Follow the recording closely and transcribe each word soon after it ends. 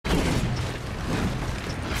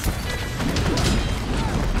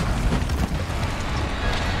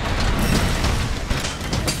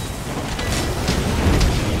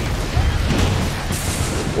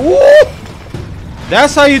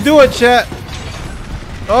That's how you do it, chat.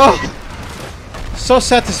 Oh, so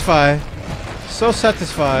satisfied. So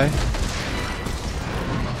satisfied.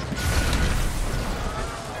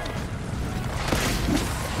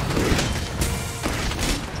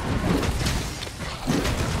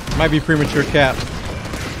 Might be premature cap.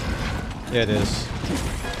 Yeah, it is.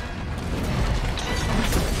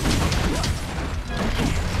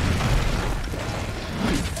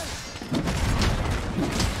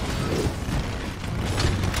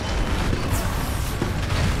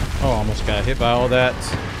 Oh, almost got hit by all that.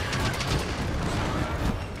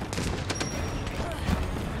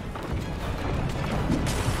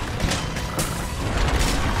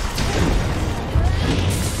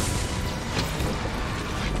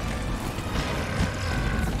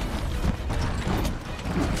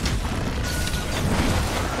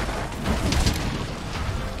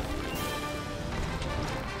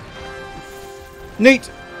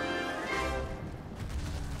 Neat.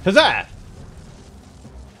 Huzzah!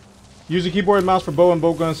 Using keyboard and mouse for bow and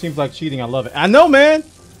bow gun seems like cheating. I love it. I know, man.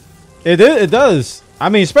 It does. I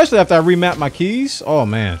mean, especially after I remap my keys. Oh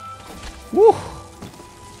man. Woo.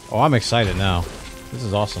 Oh, I'm excited now. This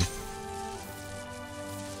is awesome.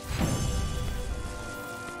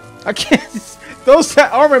 I can't. That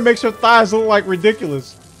armor makes your thighs look like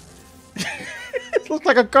ridiculous. It looks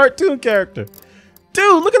like a cartoon character.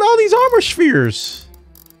 Dude, look at all these armor spheres.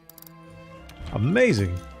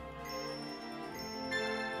 Amazing.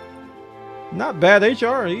 Not bad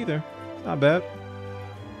HR either. Not bad.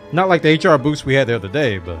 Not like the HR boost we had the other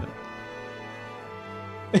day, but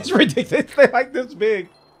it's ridiculous. They're like this big.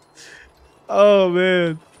 Oh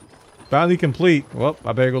man. Bounty complete. Well,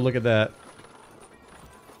 I better go look at that.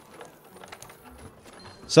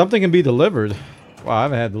 Something can be delivered. Wow, I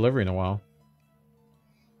haven't had delivery in a while.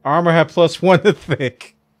 Armor had +1 to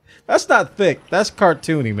thick. That's not thick. That's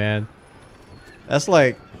cartoony, man. That's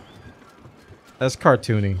like... That's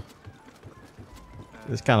cartoony.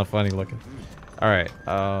 It's kind of funny looking. Alright,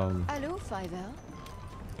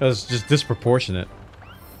 That's just disproportionate.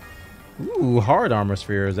 Ooh, hard armor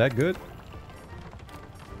sphere. Is that good?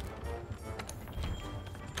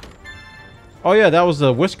 Oh yeah, that was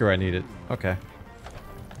the whisker I needed. Okay.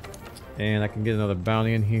 And I can get another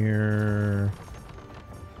bounty in here.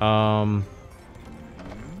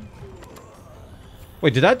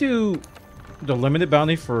 Wait, did I do the limited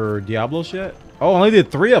bounty for Diablos yet? Oh, I only did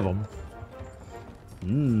 3 of them.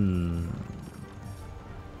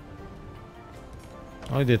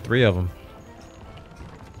 I only did 3 of them.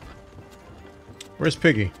 Where's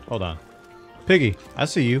Piggy? Hold on. Piggy, I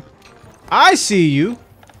see you. I see you!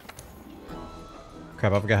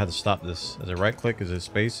 Crap, I forgot how to stop this. Is it right click? Is it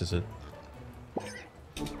space? Is it...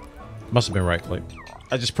 Must have been right click.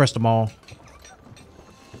 I just pressed them all.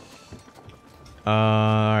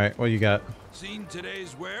 Alright, what you got? Seen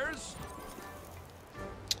today's wares?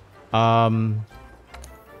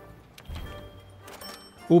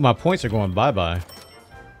 Ooh, my points are going bye-bye.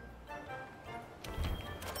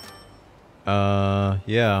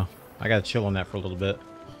 Yeah. I gotta chill on that for a little bit.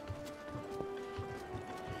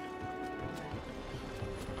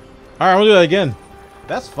 Alright, we'll do that again.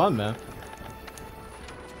 That's fun, man.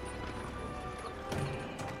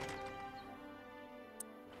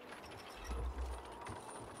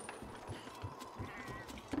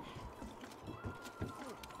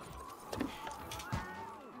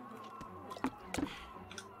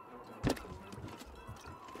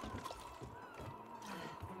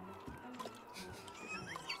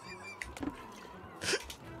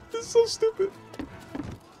 This is so stupid.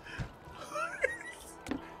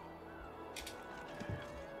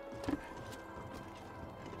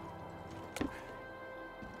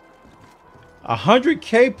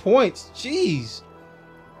 $100K points. Jeez.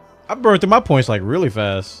 I burned through my points like really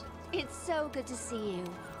fast. It's so good to see you.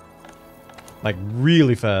 Like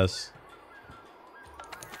really fast.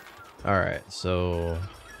 Alright, so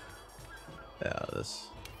yeah, this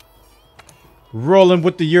rolling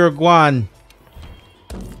with the Uruguayan.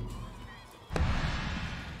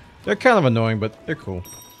 They're kind of annoying, but they're cool.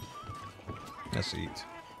 Let's eat.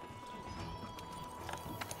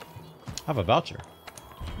 I have a voucher.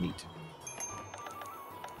 Neat.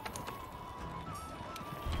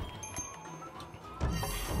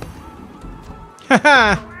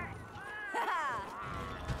 Haha!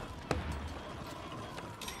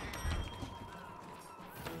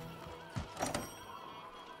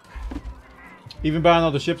 Even buying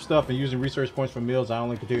all the ship stuff and using research points for meals, I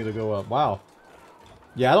only continue to go up. Wow.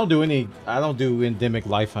 Yeah, I don't do endemic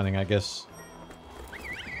life hunting, I guess.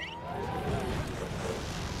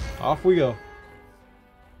 Off we go.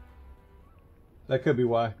 That could be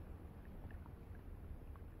why.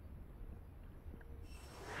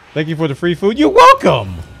 Thank you for the free food. You're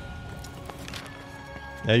welcome.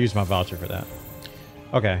 Yeah, I used my voucher for that.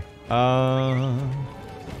 Okay.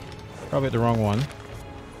 Probably the wrong one.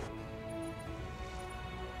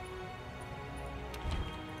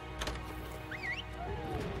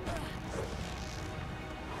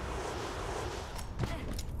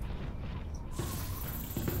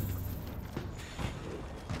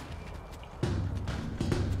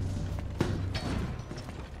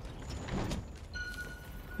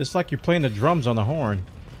 It's like you're playing the drums on the horn.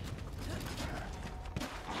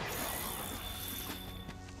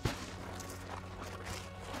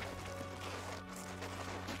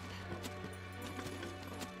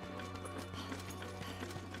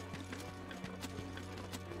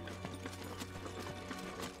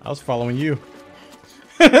 I was following you.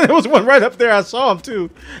 There was one right up there. I saw him too.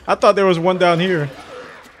 I thought there was one down here.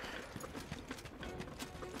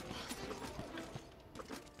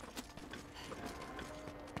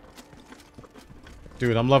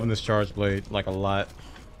 Dude, I'm loving this charge blade like a lot.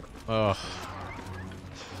 Ugh.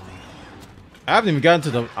 I haven't even gotten to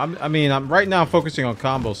the... I'm right now focusing on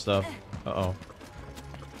combo stuff. Uh-oh.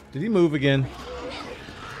 Did he move again?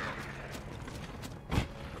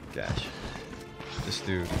 Gosh. This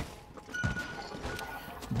dude.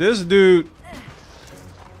 This dude.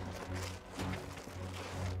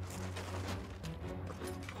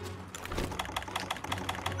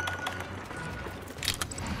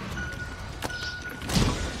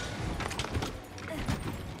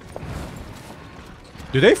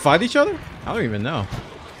 Do they fight each other? I don't even know.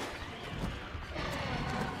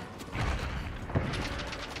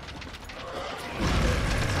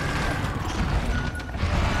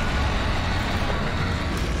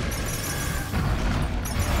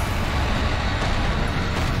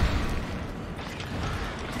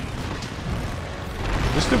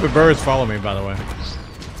 The stupid birds follow me, by the way.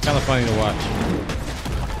 It's kind of funny to watch.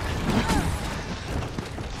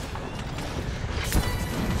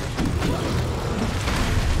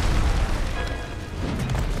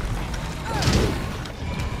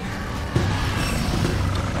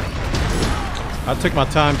 I took my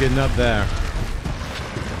time getting up there.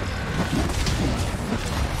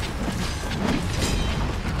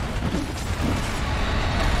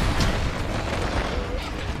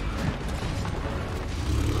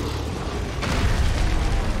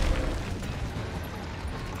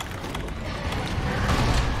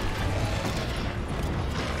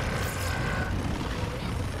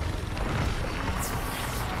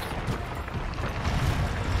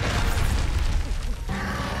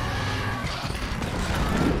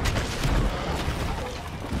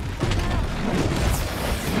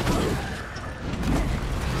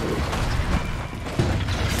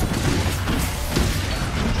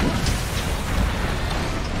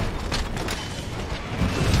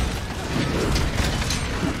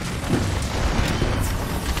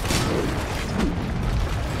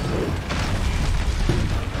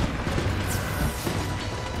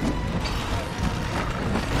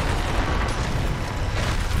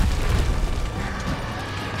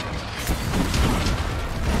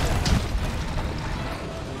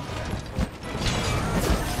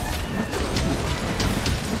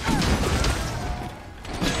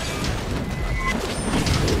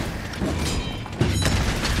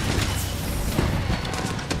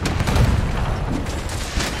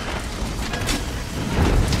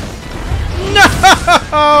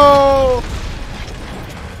 Oh!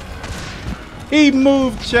 He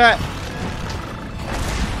moved, chat.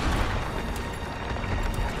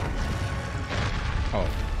 Oh.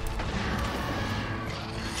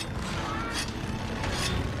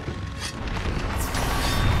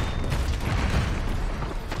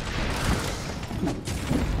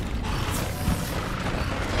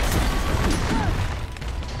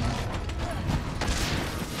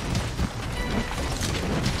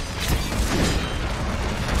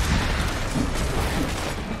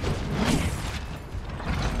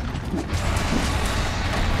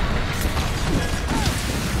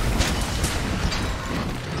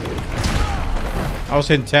 I was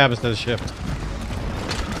hitting tab instead of shift.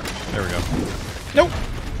 There we go. Nope.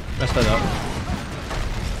 Messed that up.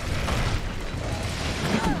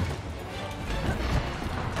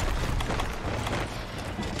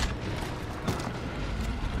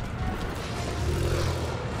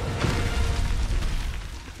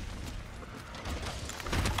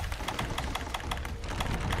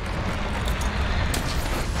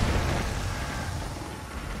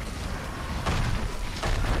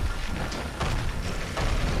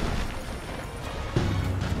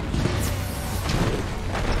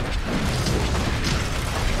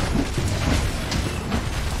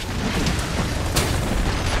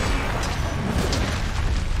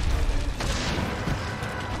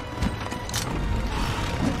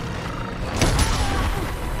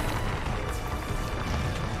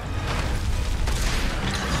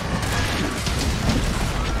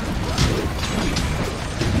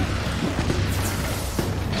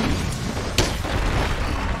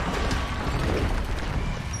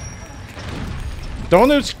 Don't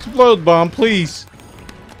explode bomb, please.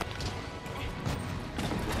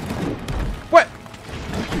 What?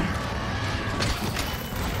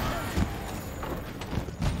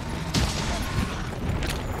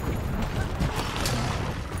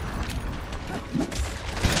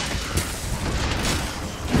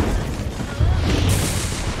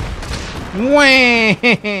 Wah!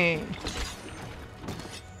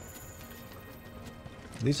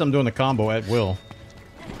 At least I'm doing the combo at will.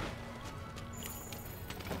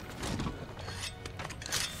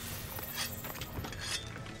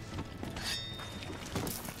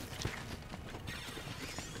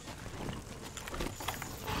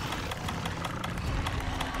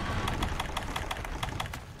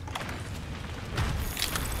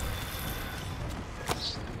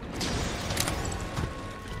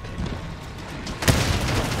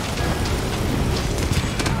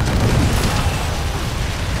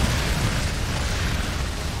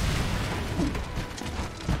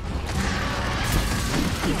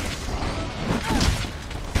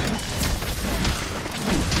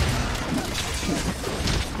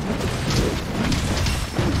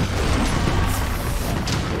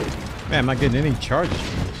 Man, I'm not getting any charges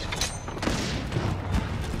from this.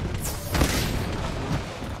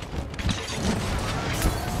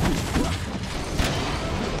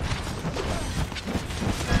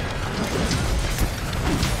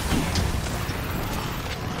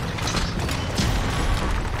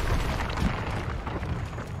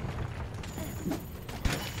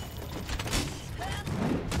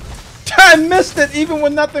 I missed it even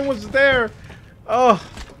when nothing was there. Oh,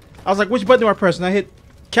 I was like, which button do I press? And I hit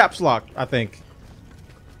caps lock, I think.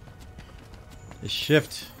 The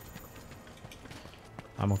shift.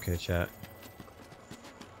 I'm okay, chat.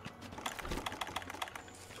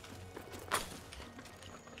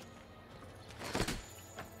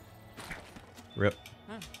 Rip.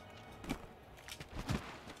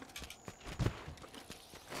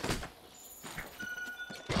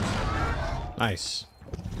 Nice.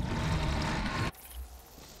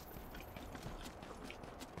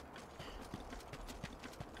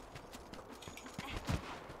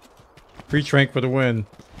 Pre-trank for the win.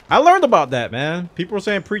 I learned about that, man. People were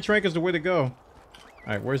saying pre-trank is the way to go.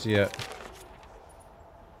 Alright, where's he at?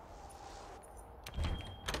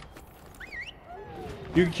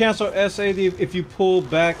 You can cancel SAD if you pull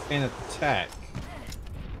back and attack.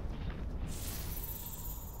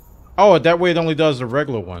 Oh, that way it only does the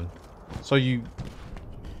regular one. So you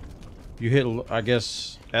hit, I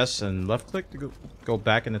guess, S and left click to go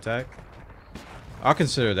back and attack. I'll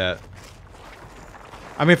consider that.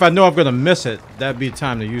 I mean, if I know I'm gonna miss it, that'd be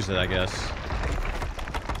time to use it, I guess.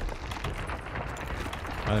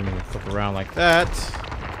 I didn't even flip around like that.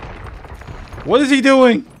 What is he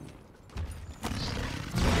doing?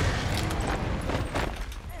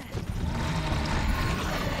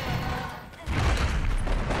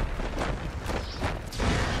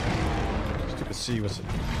 Stupid C, what's it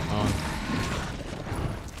on?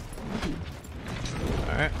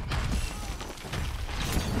 Alright.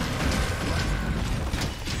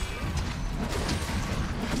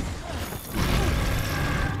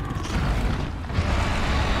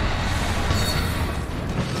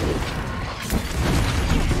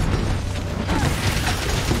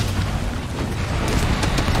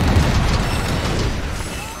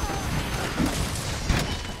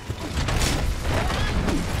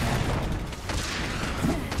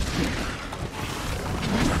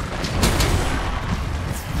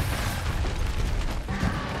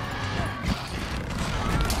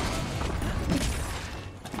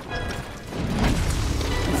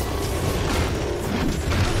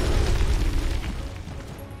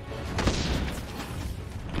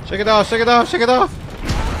 Shake it off, shake it off, shake it off!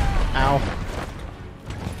 Ow.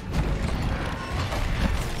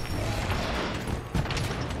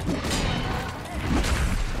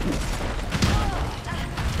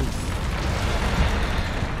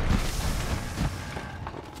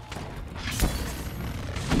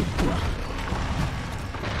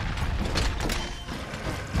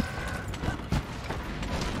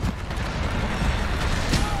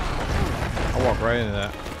 I walked right into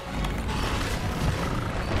that.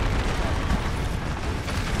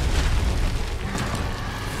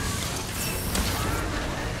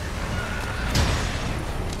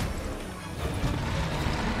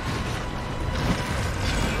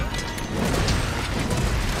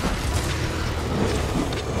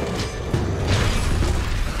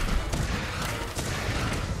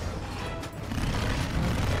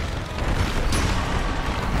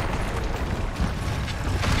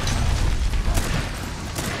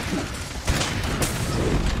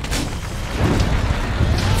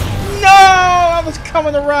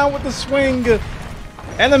 Coming around with the swing.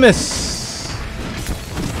 And a miss.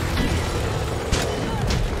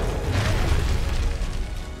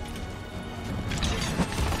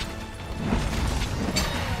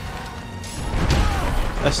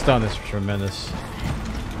 That stun is tremendous.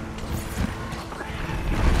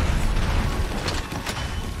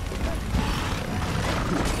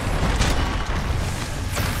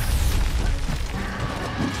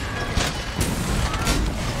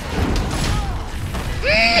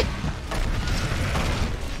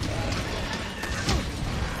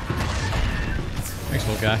 Thanks,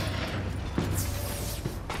 little guy.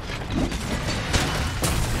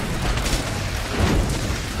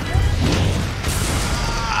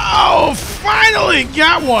 Oh, finally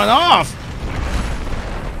got one off.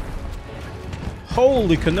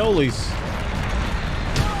 Holy cannolis.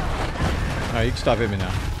 Alright, you can stop hitting me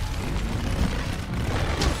now.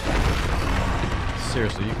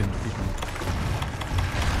 Seriously, you can...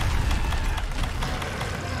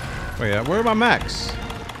 Wait, where are my max?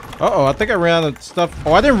 Uh-oh, I think I ran out of stuff.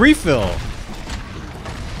 Oh, I didn't refill.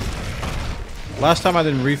 Last time I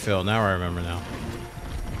didn't refill. Now I remember now.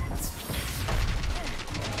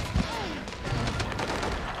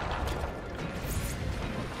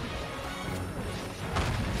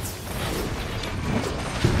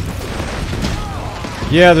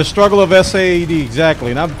 Yeah, the struggle of SAED,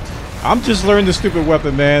 exactly. And I'm just learning the stupid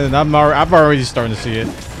weapon, man, and I'm already starting to see it.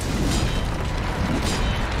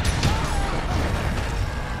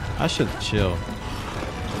 I should chill.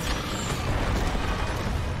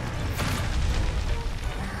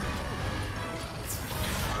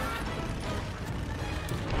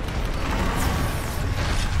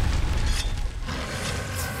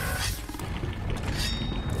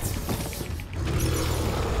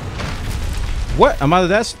 What? I'm out of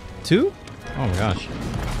that too? Oh my gosh.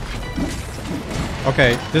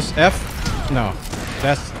 Okay, this F. No,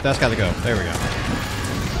 that's got to go. There we go.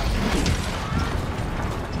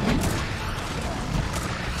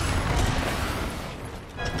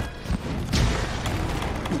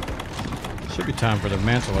 Should be time for the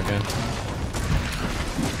mantle again.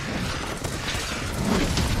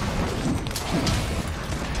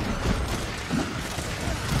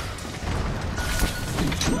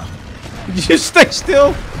 Did you stay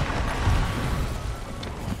still?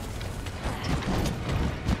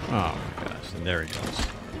 Oh my gosh, and there he goes.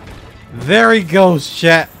 There he goes,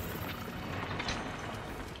 chat.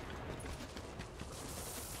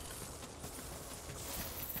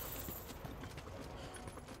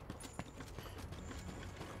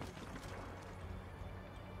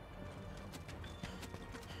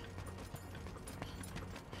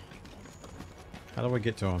 How do I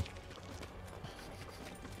get to him?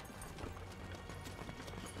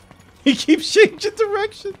 He keeps changing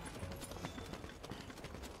direction.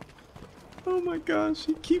 Oh my gosh,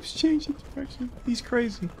 he keeps changing direction. He's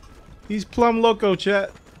crazy. He's plumb loco,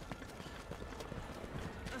 chat.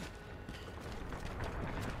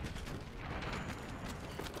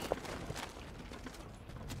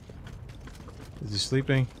 Is he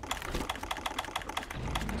sleeping?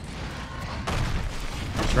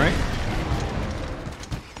 That's right.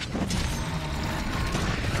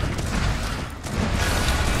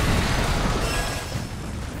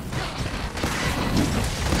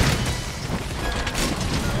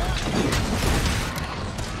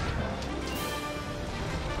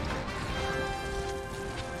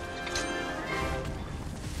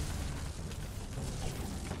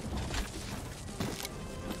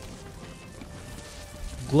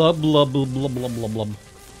 Blub, blub, blub, blub, blub, blub, blub.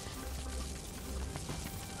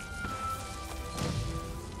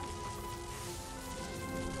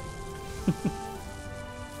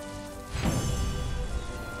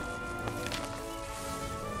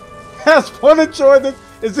 Has fun enjoyed it.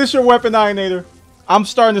 Is this your weapon, Ionator? I'm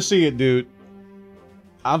starting to see it, dude.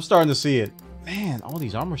 I'm starting to see it. Man, all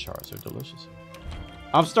these armor shards are delicious.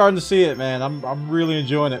 I'm starting to see it, man. I'm really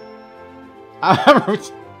enjoying it.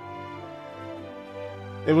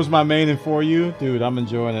 It was my main and for you, dude. I'm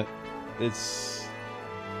enjoying it. It's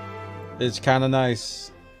kind of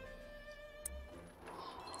nice.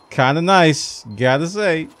 Kind of nice, gotta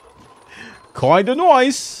say. Kinda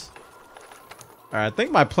nice. All right, I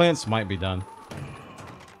think my plants might be done,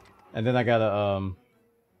 and then I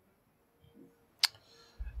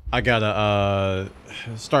gotta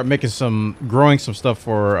start making growing some stuff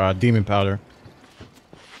for demon powder.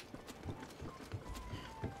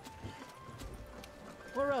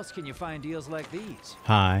 Where else can you find deals like these?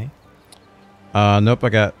 Hi. Nope, I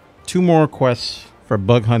got 2 more quests for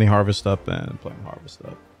bug honey harvest up and plant harvest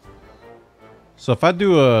up. So if I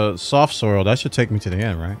do a soft soil, that should take me to the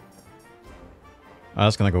end, right? Oh,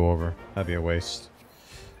 that's gonna go over. That'd be a waste.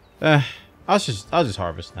 I'll just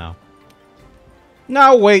harvest now.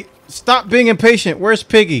 No, wait. Stop being impatient. Where's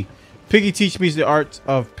Piggy? Piggy, teach me the art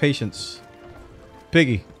of patience.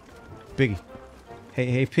 Piggy. Piggy.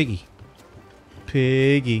 Hey, Piggy.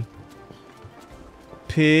 Piggy.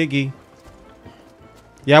 Piggy.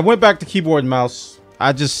 Yeah, I went back to keyboard and mouse.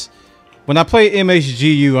 When I play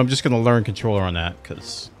MHGU, I'm just going to learn controller on that,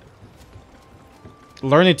 because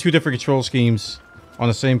learning 2 different control schemes on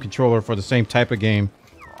the same controller for the same type of game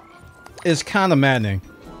is kind of maddening.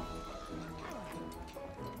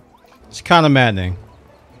 It's kind of maddening.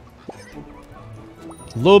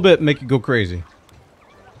 A little bit make you go crazy.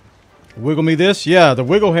 Wiggle me this? Yeah, the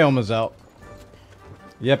wiggle helm is out.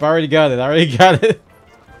 Yep, I already got it.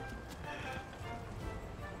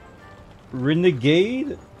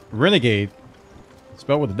 Renegade? Renegade.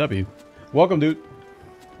 Spelled with a W. Welcome, dude.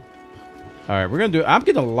 Alright, we're gonna do... I'm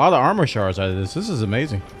getting a lot of armor shards out of this. This is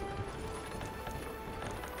amazing.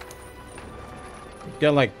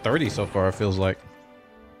 Got like 30 so far, it feels like.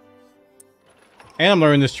 And I'm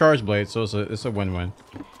learning this charge blade, so it's a win-win.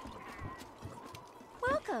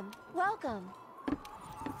 Welcome, welcome.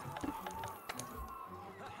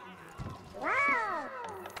 Wow.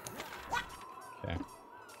 Okay.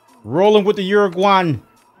 Rolling with the Uruguayan.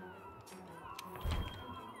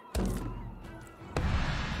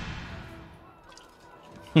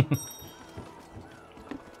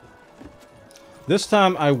 This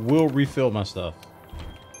time I will refill my stuff.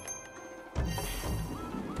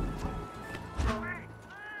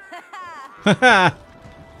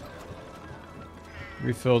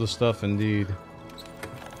 Refill the stuff indeed.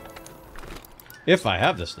 If I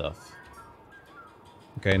have the stuff.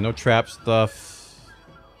 Okay, no trap stuff.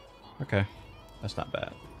 Okay, that's not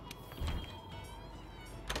bad.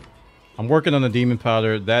 I'm working on the demon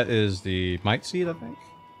powder. That is the might seed, I think.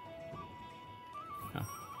 Yeah.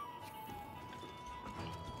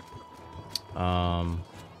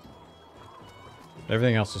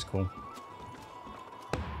 Everything else is cool.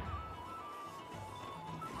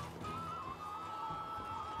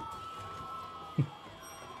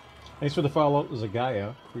 Thanks for the follow,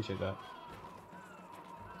 Zagaya. Appreciate that.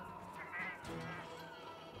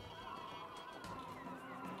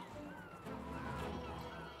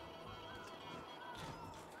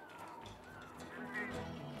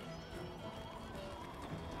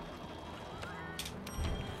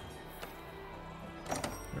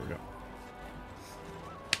 There we go.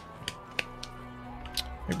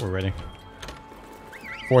 I think we're ready.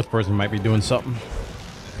 4th person might be doing something.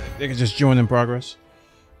 They can just join in progress.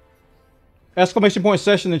 Exclamation point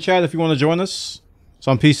session in the chat if you want to join us. It's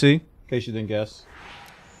on PC, in case you didn't guess.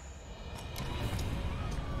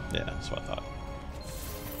 Yeah, that's what I thought.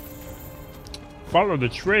 Follow the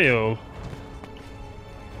trail.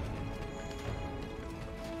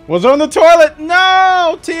 Was on the toilet!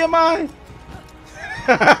 No! TMI!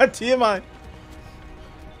 TMI.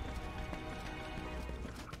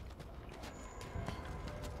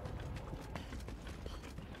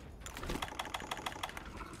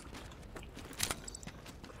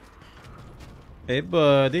 Hey,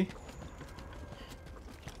 buddy.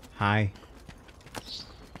 Hi.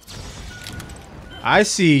 I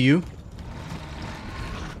see you.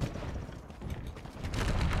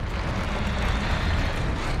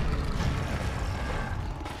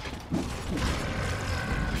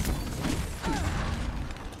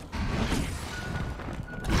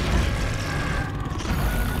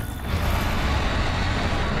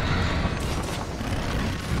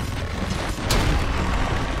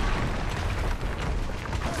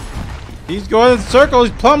 He's going in circles.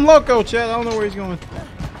 He's plumb loco, Chad. I don't know where he's going.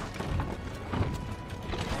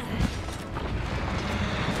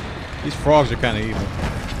 These frogs are kind of evil.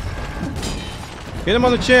 Hit him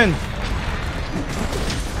on the chin.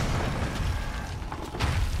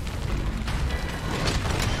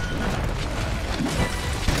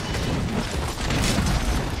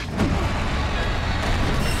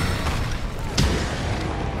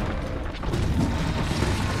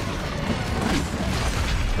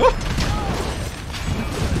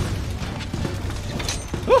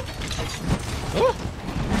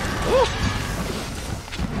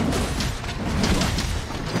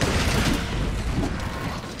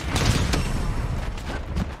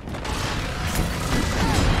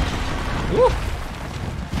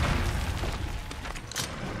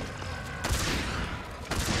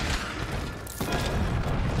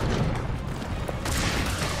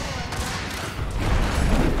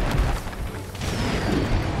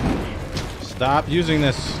 Stop using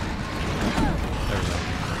this. There we go.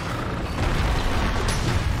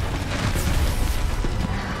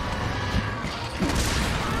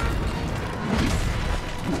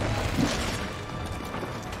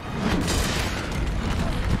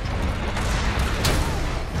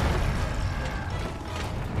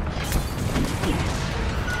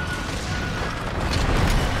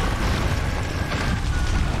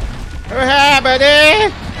 Hey,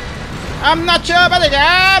 buddy! I'm not your buddy!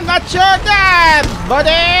 I'm not your dad,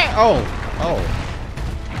 buddy! Oh.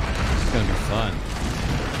 This is gonna be fun.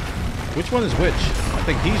 Which one is which? I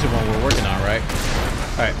think he's the one we're working on, right?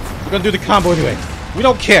 Alright, we're gonna do the combo anyway. We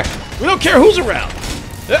don't care. We don't care who's around.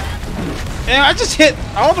 And I just hit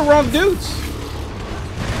all the wrong dudes.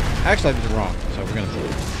 Actually, I did it wrong, so we're gonna do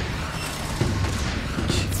it.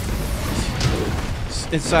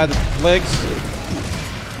 Inside the legs.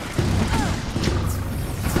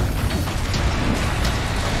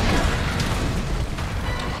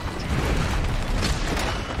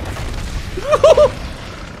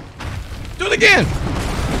 Do it again.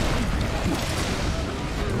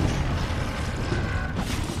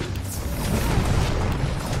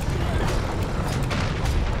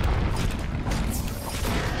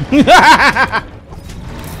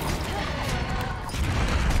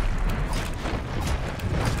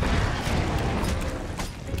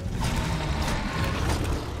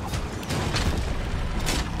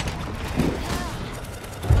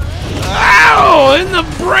 Ow! In the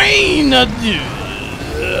brain!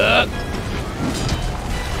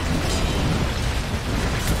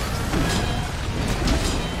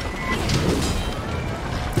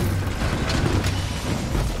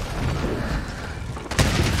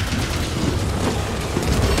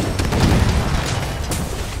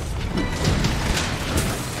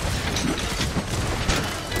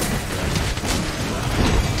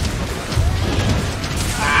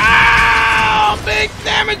 Big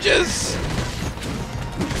damages!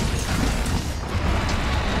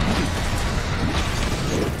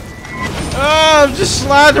 Oh, I'm just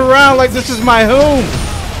sliding around like this is my home.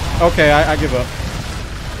 Okay, I give up.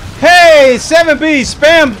 Hey, 7B,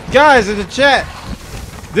 spam guys in the chat.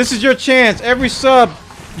 This is your chance. Every sub,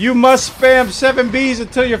 you must spam 7Bs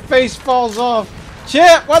until your face falls off.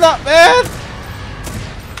 Chat, what up, man?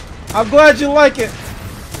 I'm glad you like it.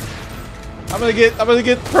 I'm gonna get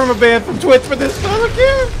permaban from Twitch for this. I don't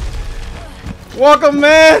care. Welcome,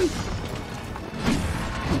 man.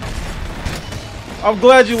 I'm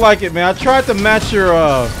glad you like it, man. I tried to match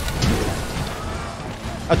your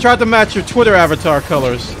Twitter avatar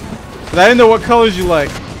colors, but I didn't know what colors you like.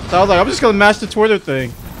 So I was like, I'm just gonna match the Twitter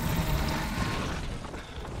thing.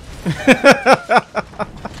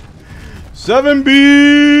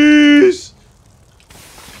 7Bs.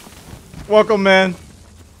 Welcome, man.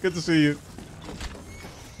 Good to see you.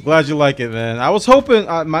 Glad you like it, man. I was hoping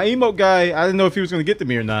my emote guy, I didn't know if he was gonna get to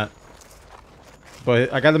me or not,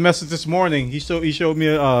 but I got a message this morning. He showed me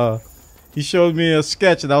a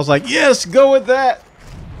sketch, and I was like, yes, go with that.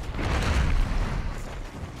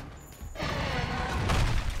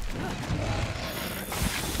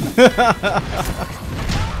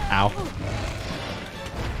 Ow.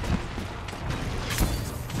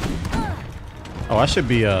 Oh, I should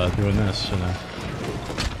be doing this, shouldn't I?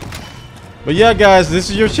 But yeah, guys, this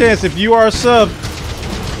is your chance. If you are a sub,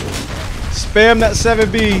 spam that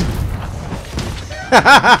 7B.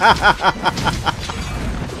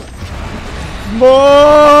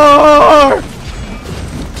 More!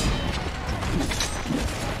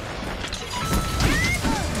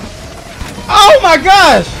 Oh my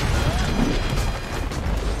gosh!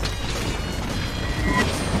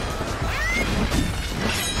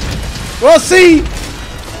 Well, see,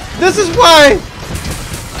 this is why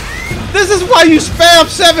you spam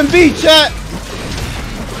 7B, chat.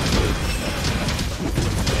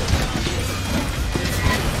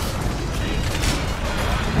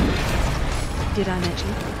 Did I mention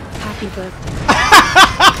happy birthday?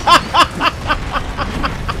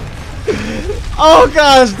 Oh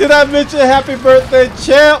gosh, did I mention happy birthday,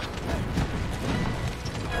 champ?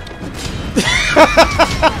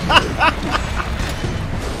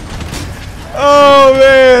 Oh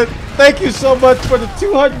man, thank you so much for the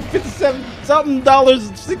 $257 something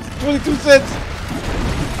 $22.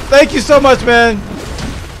 Thank you so much, man.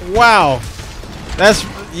 Wow, that's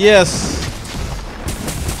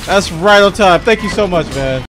right on time. Thank you so much, man.